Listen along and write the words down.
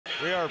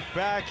We are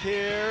back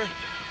here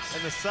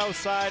in the South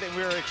Side, and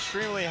we are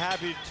extremely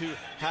happy to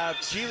have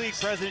G League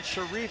President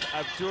Shareef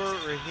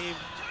Abdur-Rahim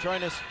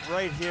join us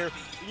right here.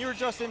 You were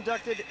just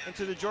inducted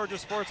into the Georgia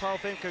Sports Hall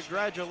of Fame.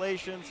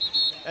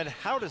 Congratulations. And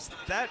how does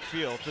that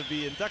feel to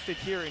be inducted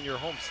here in your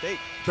home state?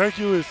 Thank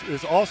you.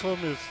 It's awesome.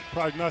 It's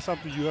probably not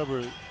something you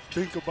ever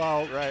think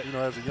about, right,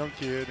 as a young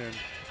kid, and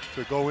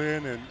to go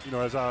in and,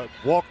 as I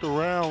walked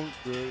around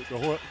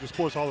the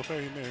Sports Hall of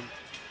Fame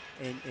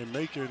and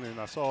Macon, and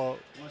I saw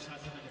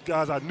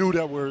guys I knew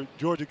that were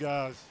Georgia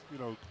guys,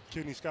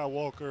 Kenny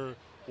Skywalker,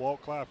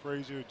 Walt Clyde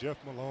Frazier, Jeff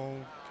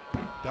Malone,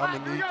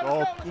 Dominique,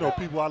 all,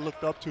 people I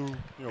looked up to,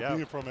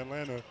 being from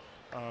Atlanta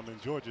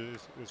and Georgia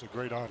is a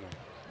great honor.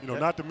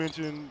 Not to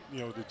mention,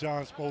 the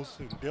John Spose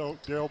and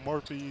Dale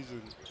Murphys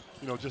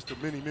and, just the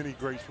many, many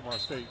greats from our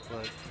state,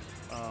 but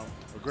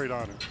a great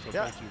honor, so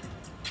thank you.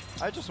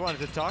 I just wanted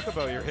to talk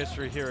about your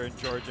history here in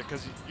Georgia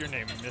because you're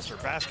named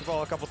Mr.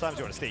 Basketball a couple times.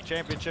 You won a state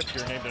championship.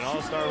 You're named an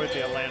All-Star with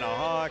the Atlanta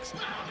Hawks.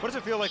 What does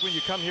it feel like when you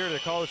come here to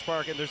College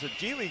Park and there's a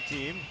G League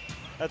team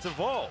that's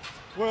evolved?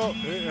 Well,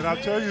 and I'll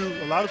tell you,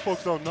 a lot of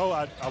folks don't know,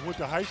 I went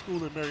to high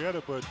school in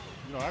Marietta, but,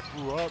 I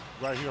grew up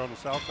right here on the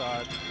South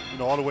Side,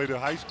 all the way to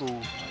high school.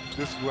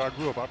 This is where I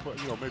grew up. I put,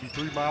 maybe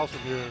 3 miles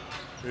from here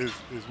is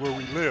where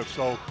we live.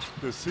 So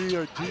to see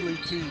a G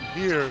League team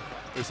here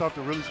is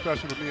something really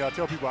special to me. I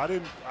tell people I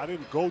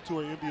didn't go to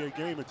an NBA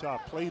game until I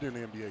played in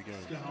an NBA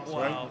game,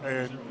 wow, right?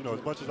 And,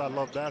 as much as I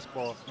love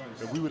basketball,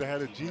 if we would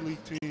have had a G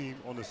League team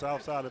on the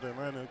South Side of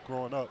Atlanta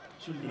growing up,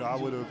 I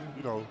would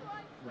have,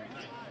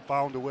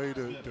 found a way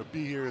to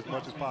be here as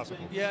much as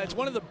possible. Yeah, it's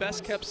one of the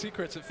best kept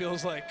secrets, it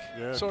feels like,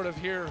 sort of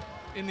here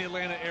in the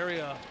Atlanta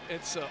area.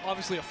 It's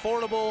obviously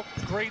affordable,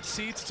 great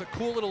seats, it's a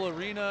cool little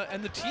arena,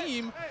 and the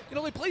team,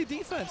 they play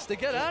defense, they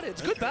get at it,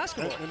 it's good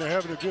basketball. And they're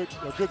having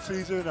a good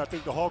season. I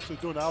think the Hawks are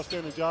doing an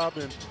outstanding job,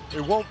 and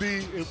it won't be,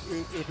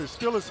 if it's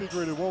still a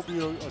secret, it won't be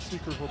a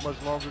secret for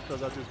much longer,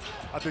 because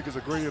I think it's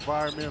a great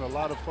environment, a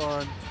lot of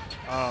fun.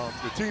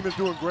 The team is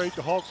doing great.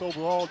 The Hawks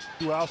overall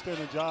do an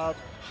outstanding job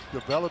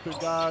developing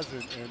guys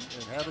and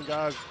having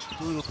guys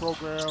through the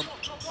program.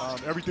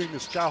 Everything the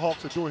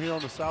Skyhawks are doing here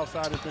on the South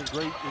Side has been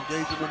great,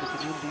 engaging in the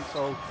community.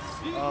 So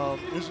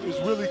it's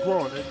really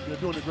growing. They're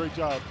doing a great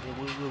job,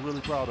 and we're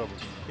really proud of them.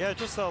 Yeah,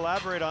 just to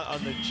elaborate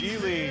on the G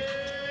League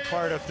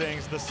part of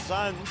things, the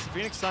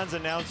Phoenix Suns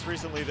announced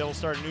recently they'll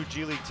start a new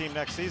G League team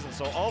next season.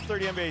 So all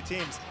 30 NBA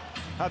teams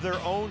have their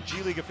own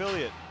G League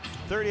affiliate.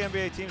 30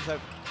 NBA teams have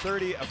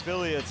 30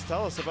 affiliates.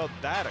 Tell us about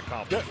that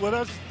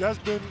accomplishment. That's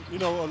been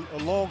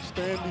a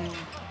long-standing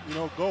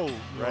goal.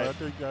 Right. I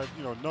think that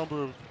a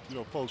number of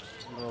folks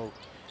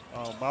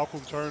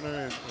Malcolm Turner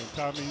and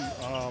Tommy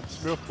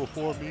Smith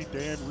before me,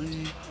 Dan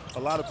Reed, a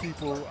lot of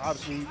people,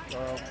 obviously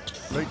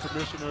late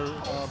Commissioner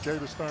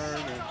David Stern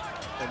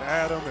and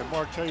Adam and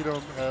Mark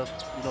Tatum have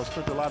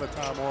spent a lot of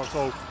time on.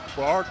 So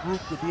for our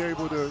group to be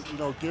able to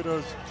get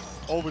us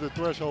over the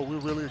threshold, we're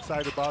really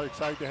excited about it.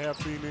 Excited to have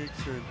Phoenix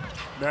and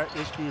Matt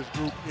Ishbia's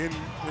group in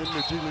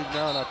the G League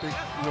now, and I think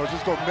it's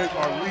just going to make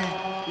our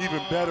league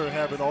even better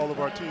having all of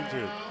our teams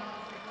here.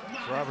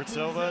 Robert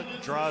Silva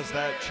draws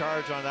that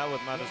charge on that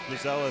with Matas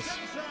Buzelis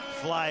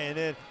flying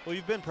in. Well,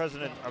 you've been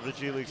president of the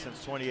G League since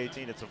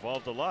 2018. It's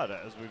evolved a lot,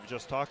 as we've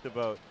just talked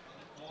about.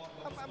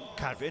 I'm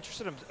kind of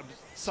interested. I'm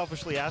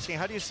selfishly asking,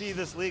 how do you see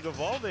this league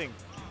evolving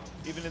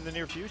even in the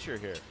near future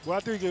here? Well,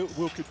 I think it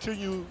will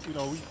continue.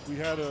 We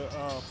had an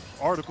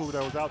article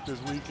that was out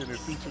this week, and it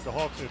featured the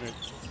Hawks in it,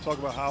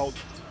 talking about how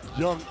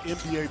young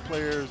NBA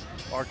players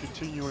are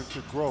continuing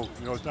to grow.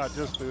 It's not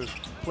just the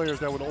players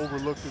that were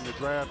overlooked in the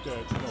draft,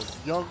 that,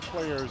 young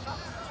players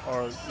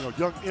are,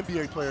 young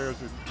NBA players,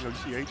 and, you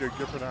see AJ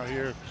Gifford out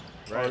here,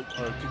 right,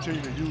 are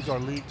continuing to use our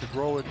league to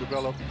grow and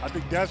develop. I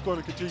think that's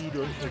going to continue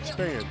to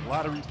expand.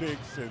 Lottery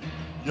picks and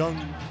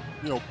young,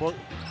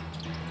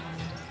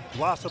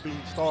 blossoming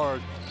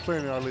stars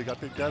playing in our league. I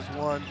think that's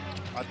one.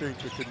 I think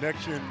the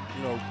connection,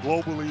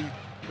 globally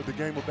with the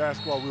game of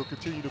basketball will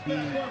continue to be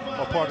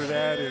a part of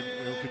that, and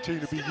will continue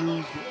to be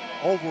used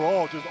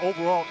overall. Just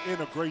overall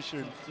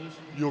integration,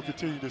 you'll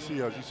continue to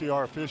see us. You see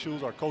our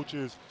officials, our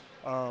coaches.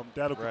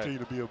 That'll continue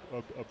to be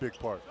a big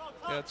part.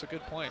 Yeah, it's a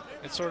good point.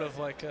 It's sort of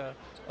like a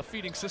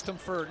feeding system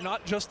for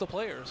not just the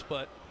players,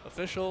 but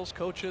officials,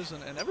 coaches,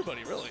 and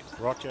everybody, really.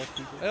 Broadcast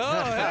people.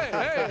 Oh,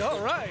 hey, all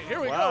right.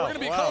 Here we go. We're going to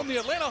be calling the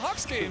Atlanta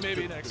Hawks game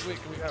maybe next week.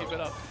 We keep it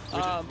up.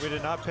 We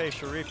did not pay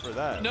Shareef for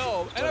that.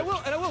 No, and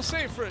I will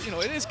say, for it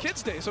is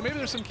Kids Day, so maybe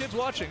there's some kids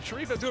watching.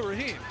 Shareef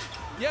Abdur-Rahim,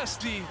 yes,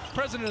 the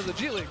president of the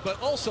G League,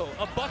 but also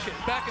a bucket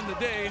back in the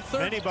day.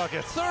 Many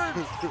buckets. Third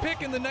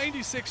pick in the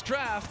 '96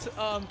 draft.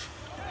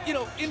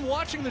 In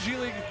watching the G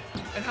League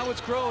and how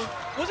it's grown,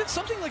 was it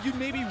something like you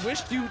maybe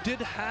wished you did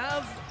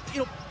have,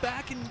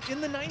 back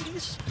in the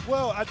 90s?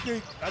 Well, I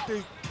think,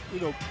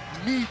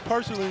 me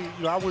personally,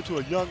 I went to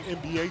a young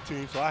NBA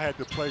team, so I had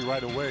to play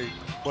right away.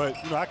 But,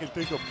 I can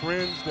think of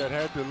friends that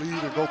had to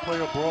leave and go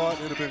play abroad.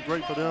 It would have been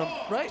great for them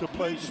to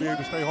play, to be able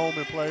to stay home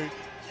and play.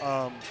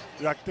 I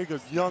can think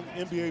of young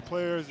NBA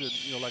players,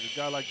 and, like a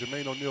guy like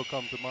Jermaine O'Neal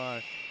comes to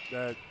mind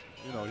that,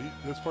 you know,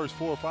 his first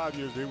 4 or 5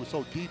 years, they were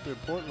so deep in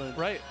Portland.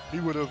 Right. He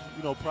would have,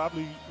 you know,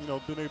 probably, you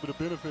know, been able to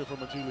benefit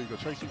from a G League, or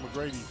Tracy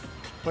McGrady,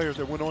 players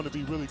that went on to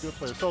be really good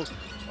players. So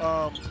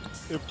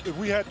if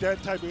we had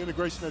that type of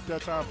integration at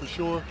that time, for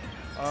sure.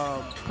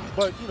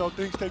 But, you know,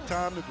 things take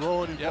time to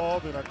grow and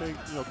evolve. Yep. And I think,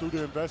 you know, through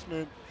the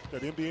investment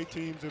that NBA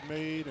teams have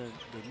made and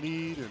the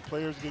need and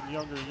players getting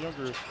younger and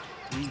younger,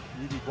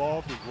 we've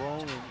evolved and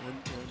grown,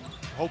 and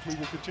hopefully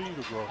we'll continue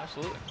to grow.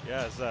 Absolutely.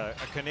 Yeah, as a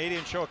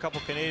Canadian show, a couple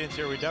Canadians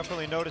here, we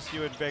definitely noticed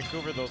you in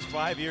Vancouver, those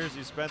 5 years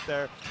you spent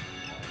there,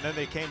 and then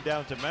they came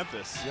down to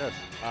Memphis. Yes.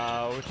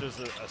 Which is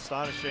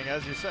astonishing.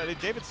 As you said,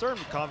 David Stern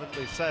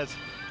commonly says,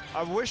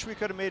 I wish we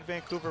could have made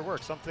Vancouver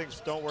work. Some things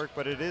don't work,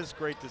 but it is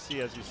great to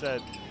see, as you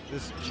said,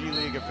 this G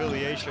League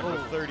affiliation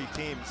with 30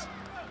 teams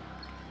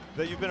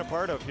that you've been a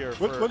part of here.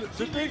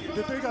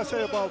 The thing I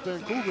say about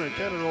Vancouver and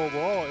Canada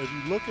overall, if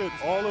you look at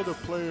all of the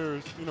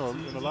players, you know,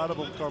 and a lot of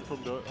them come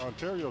from the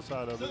Ontario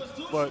side of it,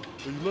 but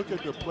if you look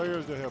at the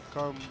players that have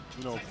come,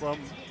 you know, from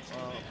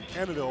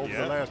Canada over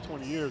the last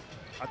 20 years,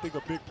 I think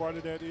a big part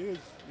of that is,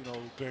 you know,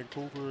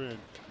 Vancouver and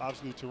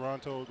obviously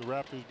Toronto, the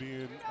Raptors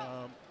being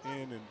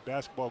in, and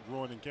basketball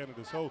growing in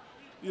Canada. So,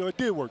 you know, it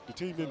did work. The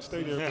team didn't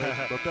stay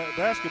there, but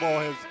basketball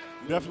has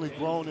definitely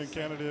grown in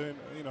Canada, and,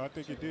 you know, I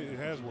think it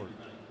has worked.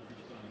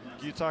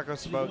 Can you talk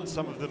us about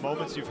some of the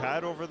moments you've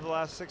had over the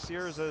last 6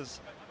 years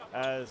as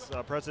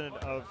president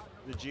of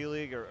the G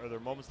League? Or are there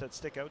moments that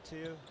stick out to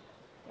you?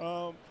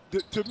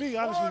 To me,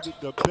 honestly,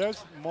 the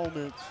best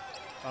moments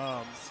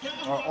are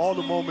all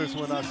the moments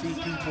when I see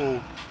people,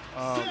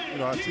 you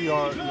know, I see you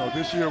know,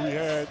 this year we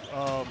had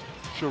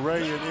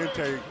Shareef and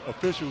Inte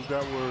officials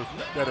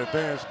that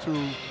advanced to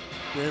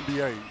the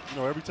NBA. You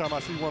know, every time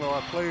I see one of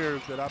our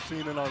players that I've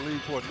seen in our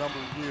league for a number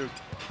of years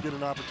get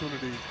an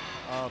opportunity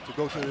to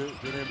go to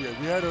the NBA.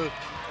 We had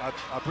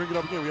I bring it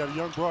up again, we had a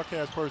young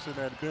broadcast person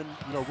that had been,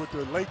 you know, with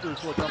the Lakers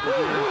for a number of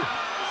years.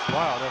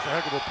 Wow, that's a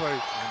heck of a play.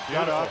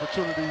 Got an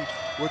opportunity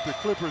with the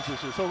Clippers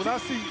this year. So when I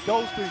see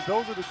those things,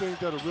 those are the things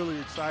that are really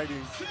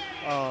exciting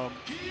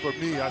for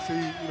me. I see,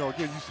 you know,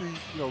 again, you see,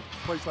 you know,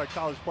 a place like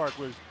College Park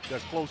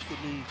that's close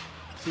to me,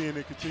 seeing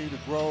it continue to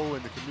grow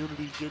and the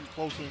community getting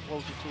closer and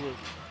closer to it.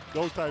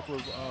 Those type of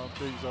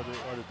things are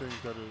the things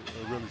that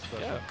are really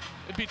special. Yeah,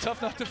 it'd be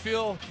tough not to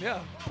feel,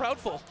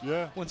 proudful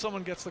when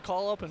someone gets the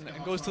call up and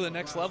goes to the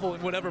next level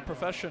in whatever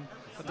profession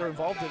that they're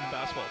involved in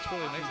basketball. It's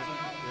really amazing.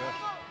 Yeah.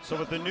 So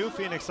with the new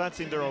Phoenix Suns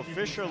team, there will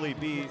officially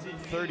be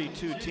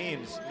 32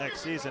 teams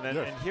next season. And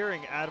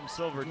hearing Adam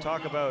Silver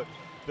talk about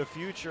the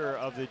future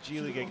of the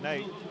G League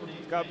Ignite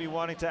got me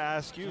wanting to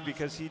ask you,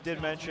 because he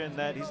did mention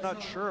that he's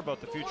not sure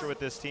about the future with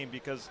this team,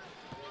 because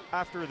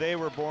after they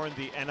were born,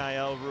 the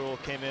NIL rule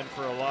came in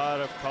for a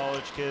lot of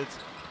college kids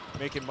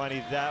making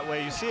money that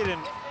way. You see it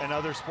in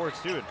other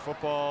sports too, in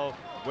football,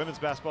 women's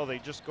basketball. They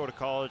just go to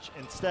college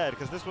instead,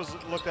 because this was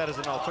looked at as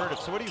an alternative.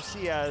 So what do you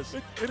see as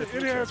it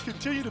has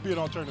continued to be an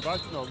alternative.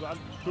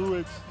 Through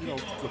its, you know,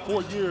 the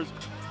 4 years,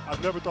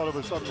 I've never thought of it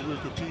as something we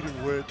were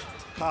competing with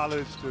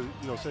college to,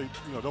 you know, say,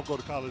 you know, don't go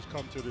to college,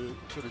 come to the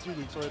G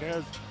League. So it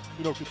has,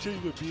 you know,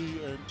 continued to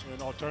be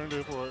an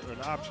alternative or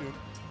an option.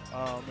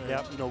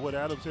 You know, what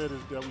Adam said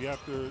is that we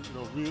have to,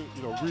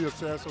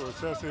 reassess or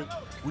assess it.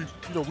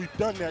 We've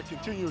done that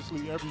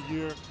continuously every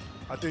year.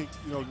 I think,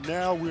 you know,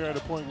 now we're at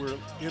a point where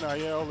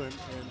NIL and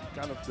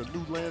kind of the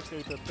new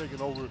landscape have taken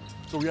over.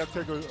 So we have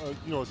to take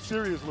a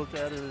serious look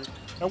at it,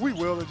 and we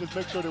will, and just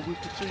make sure that we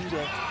continue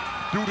to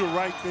do the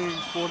right things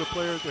for the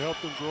players to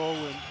help them grow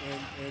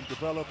and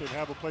develop and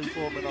have a place for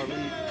them in our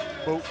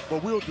league.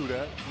 But we'll do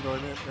that, you know,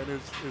 and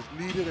it's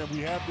needed, and we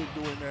have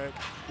been doing that,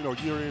 you know,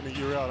 year in and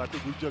year out. I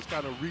think we've just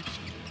kind of reached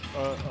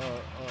an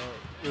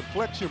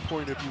inflection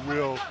point, if you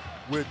will,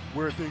 with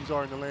where things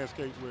are in the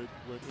landscape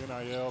with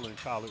NIL and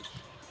college.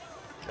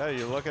 Yeah,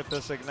 you look at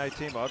this Ignite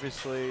team,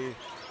 obviously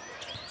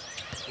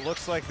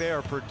looks like they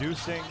are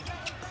producing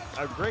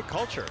a great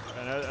culture.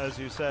 And as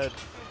you said,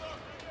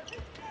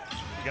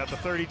 you got the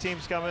 30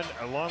 teams coming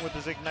along with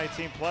this Ignite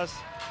team, plus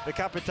the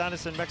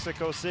Capitanes in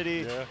Mexico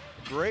City. Yeah.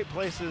 Great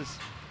places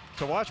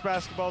to watch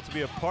basketball, to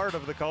be a part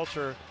of the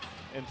culture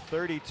in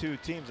 32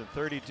 teams in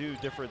 32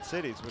 different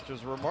cities, which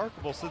is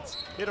remarkable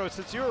since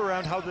you were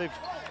around, how they've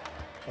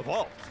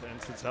evolved and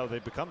since how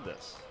they've become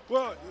this.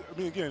 Well, I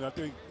mean, again, I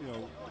think, you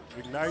know,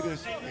 Ignite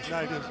is unique.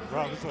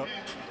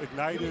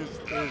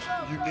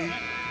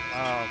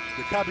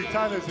 The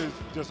Capitanes is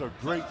just a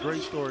great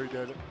story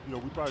that, you know,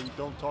 we probably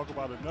don't talk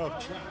about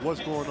enough. What's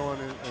going on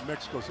in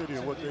Mexico City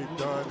and what they've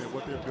done and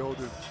what they're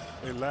building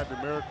in Latin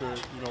America,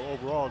 you know,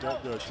 overall,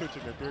 the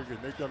attention that they're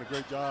getting. They've done a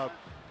great job,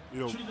 you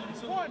know,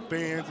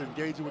 fans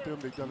engaging with them.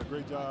 They've done a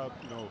great job,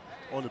 you know,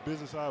 on the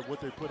business side,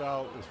 what they put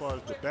out as far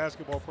as the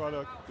basketball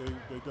product.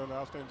 They've done an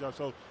outstanding job.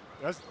 So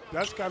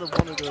that's kind of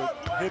one of the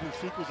hidden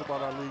secrets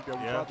about our league that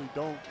we probably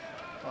don't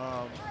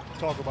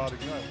talk about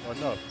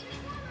enough.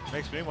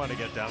 Makes me want to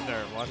get down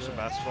there and watch some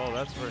basketball,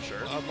 that's for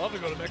sure. I'd love to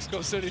go to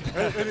Mexico City.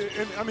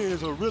 and I mean,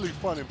 it's a really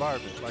fun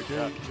environment. Like,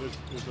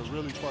 it's a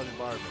really fun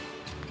environment.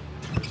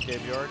 Here's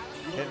Gabe York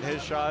hitting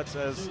his shots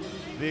as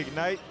the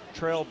Ignite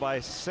trail by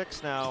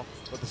 6 now,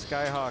 but the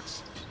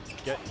Skyhawks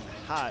getting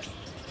hot.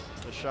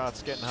 The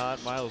shot's getting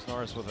hot. Miles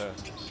Norris with a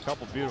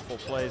couple beautiful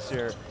plays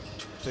here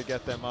to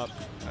get them up.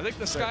 I think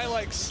the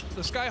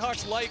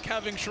Skyhawks like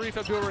having Shareef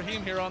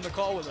Abdur-Rahim here on the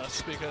call with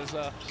us because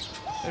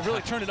they've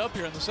really turned it up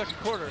here in the second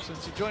quarter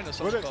since he joined us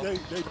on the call. They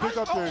pick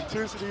up the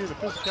intensity and the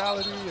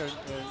physicality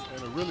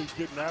and are really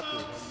getting after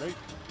it. And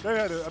they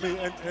had a, I mean,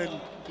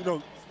 and you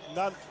know,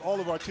 not all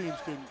of our teams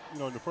can, you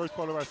know, in the first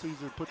part of our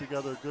season put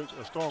together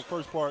a strong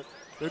first part.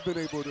 They've been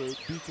able to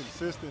be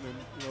consistent and,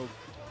 you know,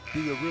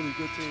 be a really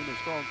good team and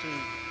strong team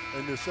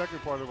in the second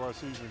part of our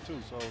season too.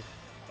 So,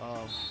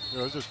 you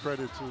know, it's just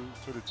credit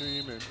to the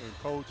team and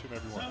coach and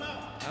everyone.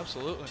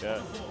 Absolutely.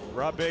 Yeah.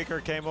 Rob Baker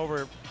came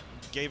over,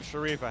 gave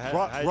Shareef a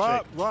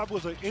handshake. Rob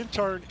was an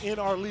intern in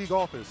our league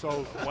office,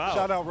 so wow.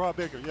 Shout out Rob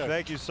Baker. Yeah.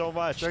 Thank you so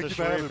much to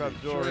Shareef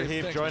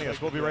Abdur-Rahim joining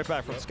us. We'll be right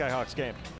back from the Skyhawks game.